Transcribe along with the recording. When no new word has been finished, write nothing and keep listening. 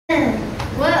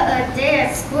What a day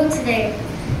at school today.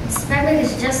 This backpack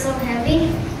is just so heavy.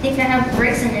 I think I have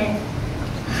bricks in it.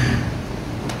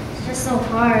 It's just so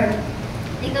hard. I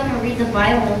think I'm gonna read the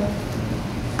Bible.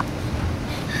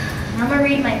 I'm gonna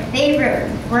read my favorite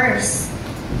verse,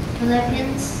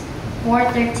 Philippians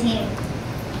 4:13.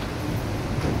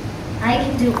 I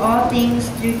can do all things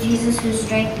through Jesus who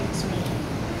strengthens me.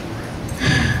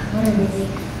 What a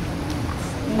relief.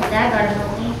 I think that gotta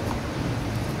help me.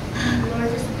 Lord,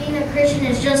 just being a Christian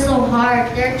is just so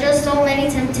hard. There are just so many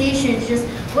temptations. Just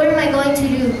what am I going to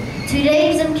do?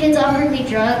 Today some kids offered me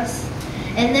drugs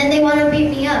and then they want to beat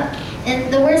me up.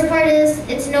 And the worst part is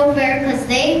it's no fair because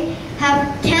they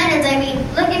have cannons. I mean,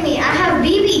 look at me. I have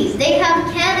BBs. They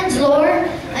have cannons, Lord.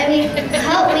 I mean,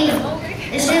 help me.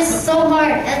 It's just so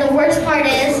hard. And the worst part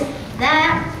is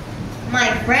that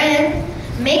my friend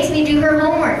makes me do her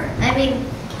homework. I mean,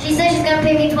 she says she's going to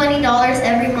pay me $20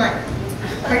 every month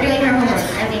for doing her homework.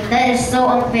 I mean, that is so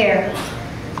unfair.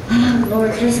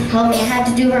 Lord, just help me. I had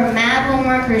to do her math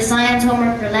homework, her science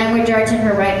homework, her language arts, and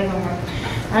her writing homework.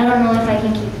 I don't know if I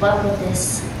can keep up with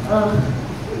this. Oh.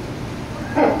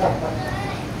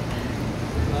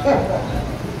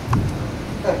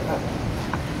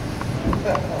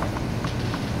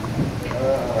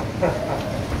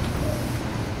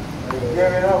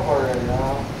 Give it up already,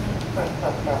 huh?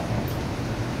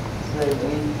 Say, we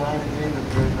find an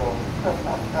individual.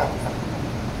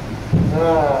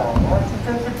 Why don't you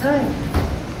take a drink?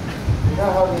 You know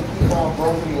how they keep on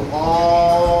bugging you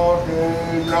all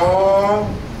day long?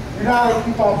 You know how they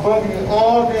keep on bugging you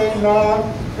all day long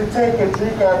to take a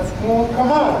drink at school?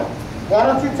 Come on. Why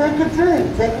don't you take a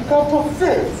drink? Take a couple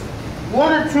sips.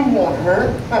 One or two won't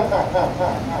hurt.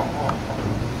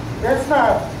 It's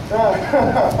not.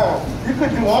 You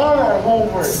could do all that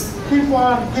homework. Keep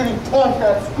on getting punked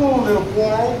at school, little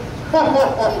boy.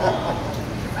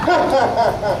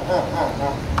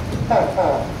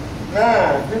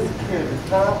 Man, this kid is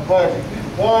not budging. He's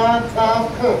one time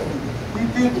cookie. You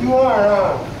think you are,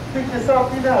 huh? Think you're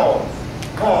something else.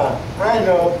 I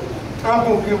know. I'm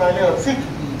gonna get my little chicken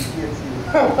bean to get you.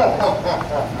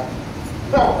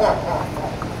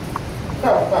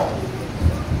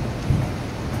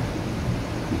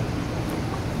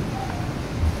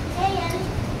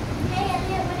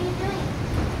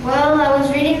 Well, I was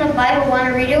reading the Bible. Want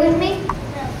to read it with me?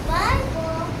 The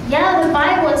Bible? Yeah, the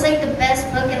Bible. It's like the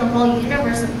best book in the whole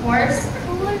universe, of course.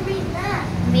 Who would read that?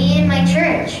 Me and my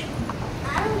church.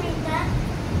 I don't read that.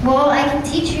 Well, I can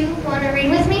teach you. Want to read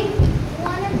with me? You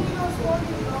want to read those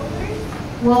golden rollers?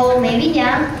 Well, maybe,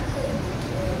 yeah.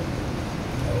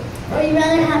 Or you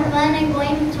rather have fun and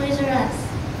going to Toys R Us?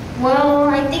 Well,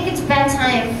 I think it's bad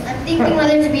time. I'm thinking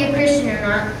whether to be a Christian or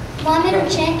not. Want me to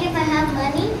check if I have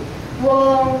money?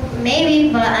 Well,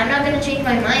 maybe, but I'm not going to change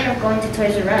my mind of going to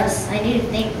Toys R Us. I need to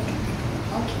think.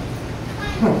 Okay.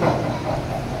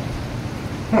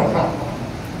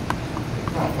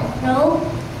 No?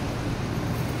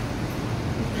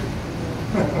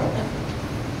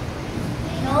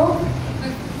 No?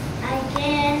 I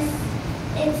guess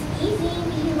it's easy.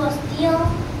 You go steal.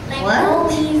 Like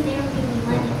What? police, they don't give me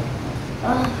money.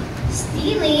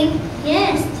 Stealing?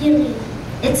 Yes, stealing.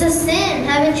 It's a sin.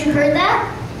 Haven't you heard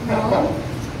that? No.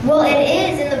 Well, it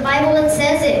is. In the Bible, it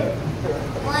says it.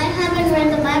 Well, I haven't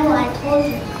read the Bible, I told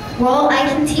you. Well, I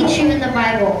can teach you in the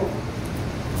Bible.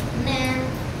 Nah,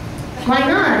 Why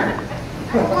not?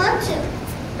 I want to.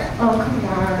 Oh, come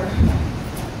on.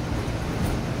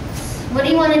 What do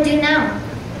you want to do now?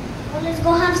 Well, let's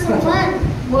go have some fun.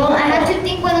 Well, I have to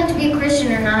think whether to be a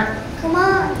Christian or not. Come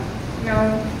on.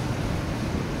 No.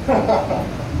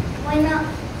 Why not?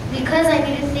 Because I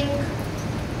need to think.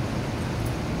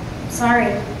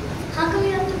 Sorry. How come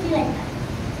you have to be like that?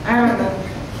 I don't know.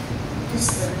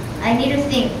 Just, I need to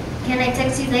think. Can I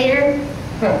text you later?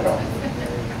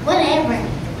 Whatever.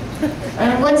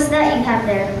 What's that you have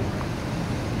there?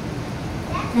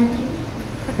 Nothing.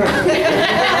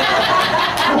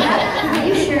 Are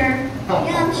you sure?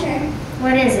 Yeah, I'm sure.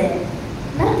 What is it?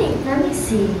 Nothing. Let me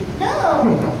see. No.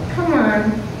 Come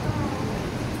on.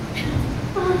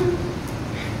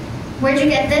 Where'd you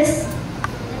get this?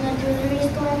 In a jewelry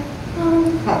store.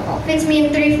 Fits me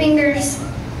in 3 fingers.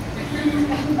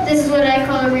 This is what I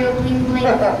call a real bling bling.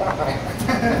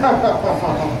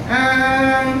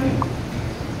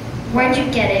 Where'd you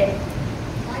get it?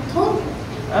 I told you.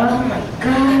 Oh my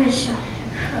gosh.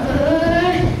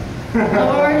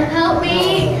 Lord, help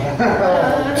me.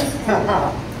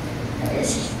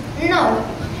 No.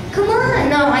 Come on.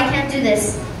 No, I can't do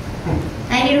this.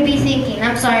 I need to be thinking.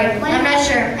 I'm sorry. I'm not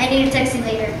sure. I need to text you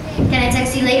later. Can I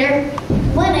text you later?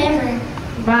 Whatever.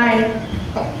 Bye.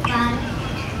 Bye.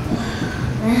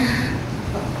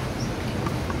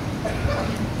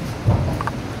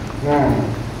 Man.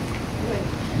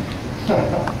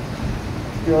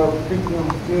 You're speaking of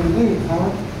still leave,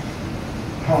 huh?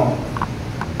 Huh.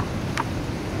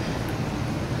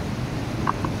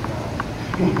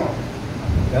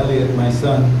 Elliot, my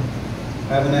son,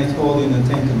 haven't I told you in the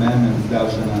 10 Commandments, thou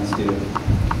shalt not steal?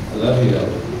 I love you,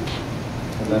 Elliot.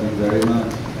 I love you very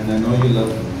much, and I know you love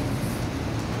me.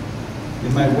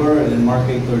 In my word in Mark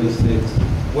 8:36,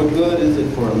 what good is it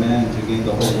for a man to gain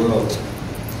the whole world,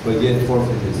 but yet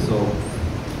forfeit his soul?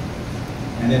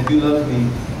 And if you love me,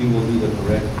 you will do the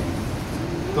correct thing.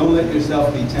 Don't let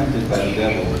yourself be tempted by the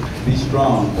devil. Be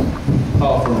strong,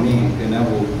 call for me, and I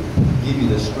will give you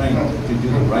the strength to do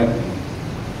the right thing.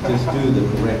 Just do the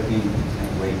correct thing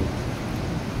and wait.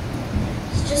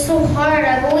 It's just so hard.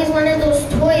 I've always wanted those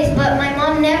toys, but my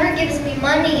mom never gives me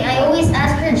money. I always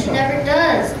ask her and she never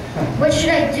does. What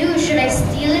should I do? Should I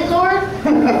steal it, Lord?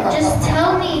 Just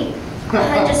tell me.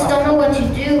 I just don't know what to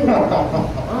do.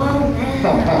 Oh, man.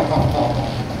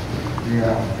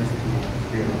 Yeah, just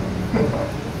steal.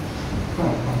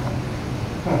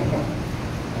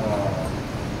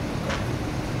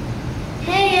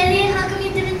 Hey, Elliot, how come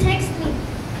you didn't text me?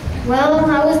 Well,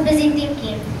 I was busy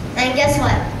thinking. And guess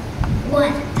what?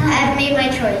 What? I've made my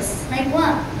choice. Like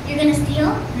what? You're gonna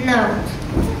steal? No.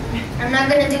 I'm not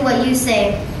going to do what you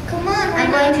say. Come on, why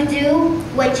I'm not? going to do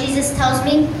what Jesus tells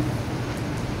me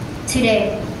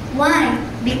today. Why?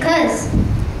 Because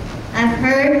I've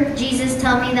heard Jesus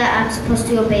tell me that I'm supposed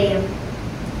to obey him.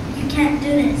 You can't do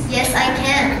this. Yes, I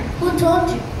can. Who told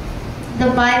you?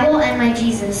 The Bible and my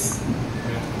Jesus.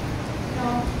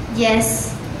 No.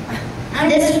 Yes.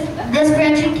 This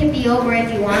friendship can be over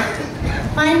if you want.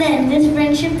 Fine then, this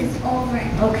friendship is over.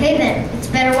 Okay then. It's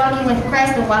better walking with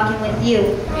Christ than walking with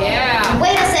you. Yeah.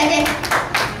 Wait a second.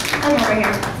 Come over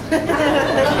here.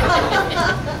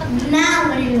 Now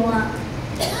what do you want?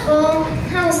 Well,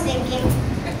 I was thinking,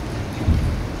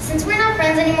 since we're not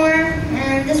friends anymore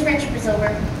and this friendship is over,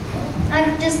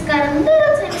 I've just got a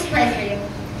little tiny surprise for you.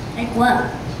 Like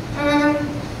what?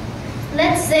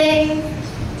 Let's say,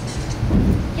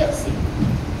 you'll see.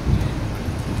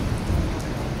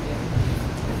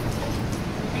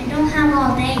 I don't have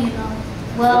all day, you know.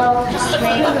 Well, just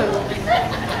wait.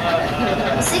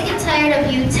 I'm sick and tired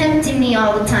of you tempting me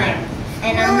all the time,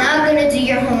 and I'm not gonna do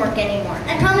your homework anymore.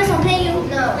 I promise I'll pay you.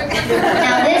 No.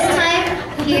 Now this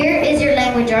time, here is your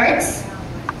language arts.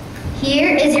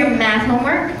 Here is your math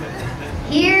homework.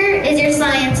 Here is your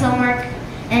science homework.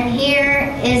 And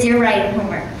here is your writing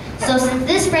homework. So since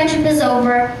this friendship is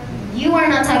over, you are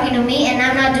not talking to me and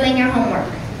I'm not doing your homework.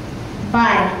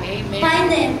 Bye. Amen. Fine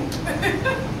then.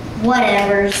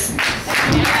 Whatevers.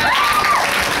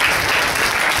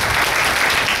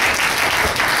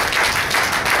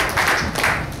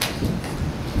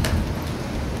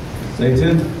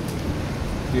 Satan,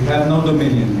 you have no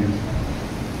dominion here.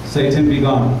 Satan, be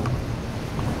gone.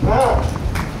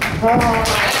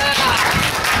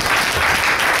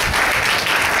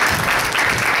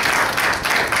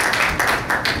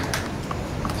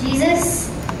 Jesus,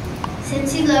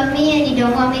 since you love me and you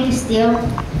don't want me to steal,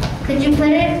 could you put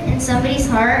it in somebody's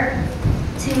heart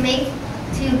to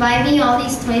buy me all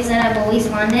these toys that I've always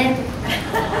wanted?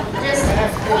 Just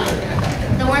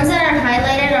the ones that are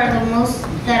highlighted are the most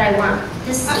that I want.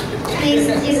 Just please,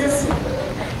 Jesus.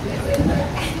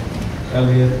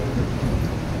 Elliot,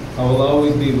 I will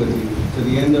always be with you to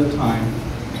the end of time,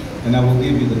 and I will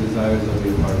give you the desires of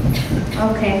your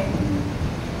heart. Okay.